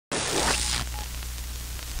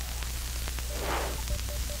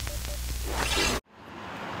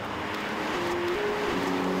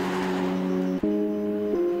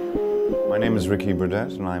name is Ricky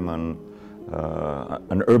Burdett, and I'm an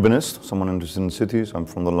urbanist, someone interested in cities. I'm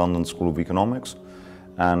from the London School of Economics,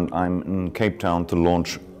 and I'm in Cape Town to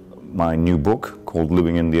launch my new book called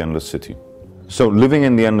Living in the Endless City. So Living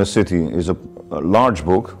in the Endless City is a large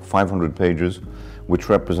book, 500 pages, which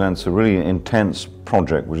represents a really intense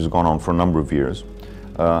project which has gone on for a number of years.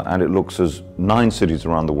 And it looks at 9 cities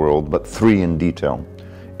around the world, but 3 in detail: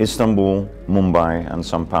 Istanbul, Mumbai, and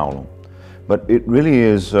São Paulo. But it really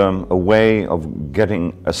is a way of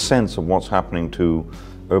getting a sense of what's happening to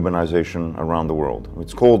urbanization around the world.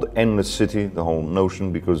 It's called Endless City, the whole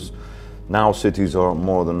notion, because now cities are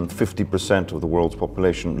more than 50% of the world's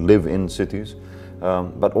population live in cities,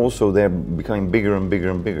 but also they're becoming bigger and bigger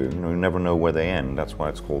and bigger. You never know where they end. That's why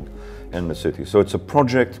it's called Endless City. So it's a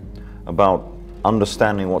project about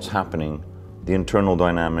understanding what's happening, the internal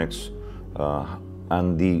dynamics,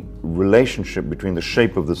 and the relationship between the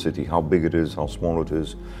shape of the city, how big it is, how small it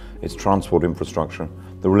is, its transport infrastructure,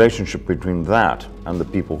 the relationship between that and the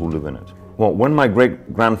people who live in it. Well, when my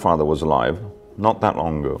great-grandfather was alive, not that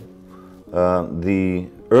long ago, the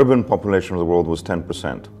urban population of the world was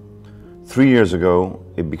 10%. 3 years ago,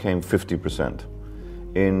 it became 50%.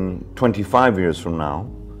 In 25 years from now,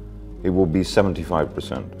 it will be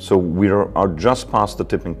 75%. So we are just past the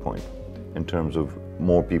tipping point in terms of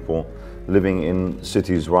more people living in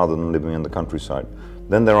cities rather than living in the countryside.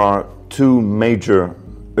 Then there are 2 major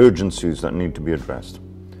urgencies that need to be addressed.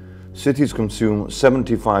 Cities consume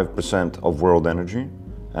 75% of world energy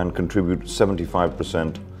and contribute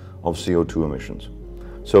 75% of CO2 emissions.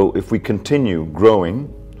 So if we continue growing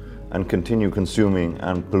and continue consuming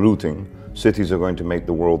and polluting, cities are going to make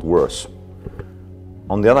the world worse.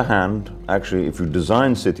 On the other hand, actually, if you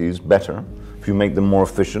design cities better, if you make them more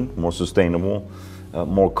efficient, more sustainable,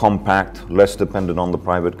 more compact, less dependent on the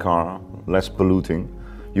private car, less polluting,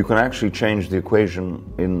 you can actually change the equation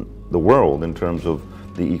in the world in terms of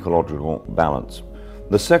the ecological balance.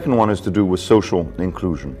 The second one is to do with social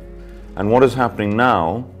inclusion. And what is happening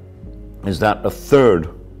now is that 1/3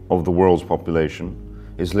 of the world's population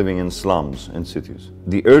is living in slums in cities.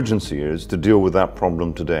 The urgency is to deal with that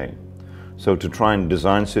problem today. So to try and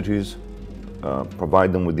design cities,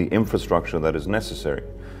 provide them with the infrastructure that is necessary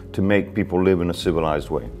to make people live in a civilized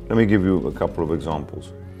way. Let me give you a couple of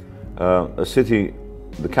examples. A city,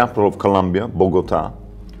 the capital of Colombia, Bogota,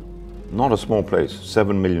 not a small place,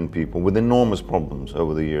 7 million people, with enormous problems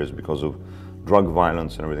over the years because of drug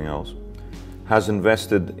violence and everything else, has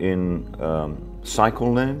invested in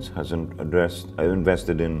cycle lanes, has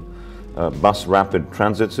invested in bus rapid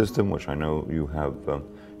transit system, which I know you have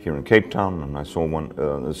here in Cape Town, and I saw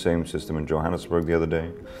the same system in Johannesburg the other day.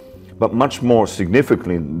 But much more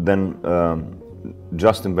significantly than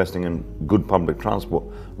just investing in good public transport,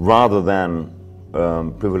 rather than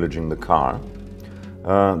privileging the car,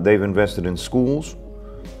 they've invested in schools,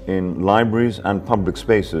 in libraries and public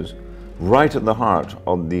spaces, right at the heart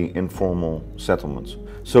of the informal settlements.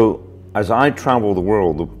 So as I travel the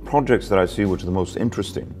world, the projects that I see which are the most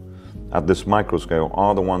interesting at this micro scale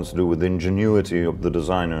are the ones to do with the ingenuity of the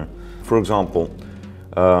designer. For example,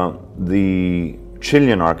 the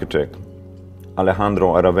Chilean architect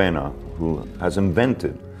Alejandro Aravena, who has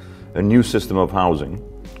invented a new system of housing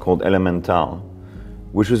called Elemental,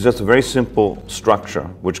 which is just a very simple structure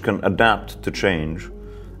which can adapt to change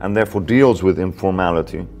and therefore deals with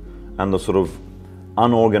informality and the sort of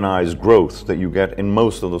unorganized growth that you get in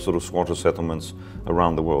most of the sort of squatter settlements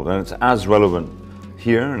around the world. And it's as relevant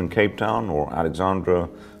here in Cape Town or Alexandra,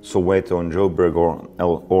 Soweto and Joburg,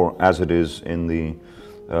 or as it is in the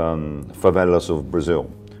favelas of Brazil.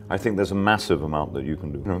 I think there's a massive amount that you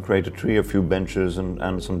can do. Create a tree, a few benches,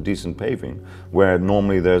 and some decent paving, where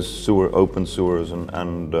normally there's open sewers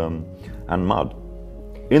and mud.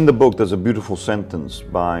 In the book, there's a beautiful sentence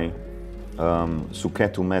by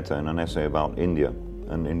Suketu Mehta in an essay about India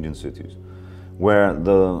and Indian cities, where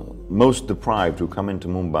the most deprived who come into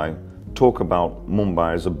Mumbai talk about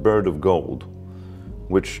Mumbai as a bird of gold,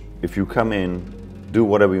 which if you come in, do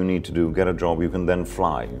whatever you need to do, get a job, you can then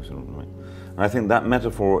fly. And I think that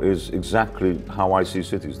metaphor is exactly how I see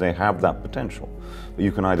cities. They have that potential, but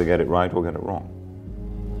you can either get it right or get it wrong.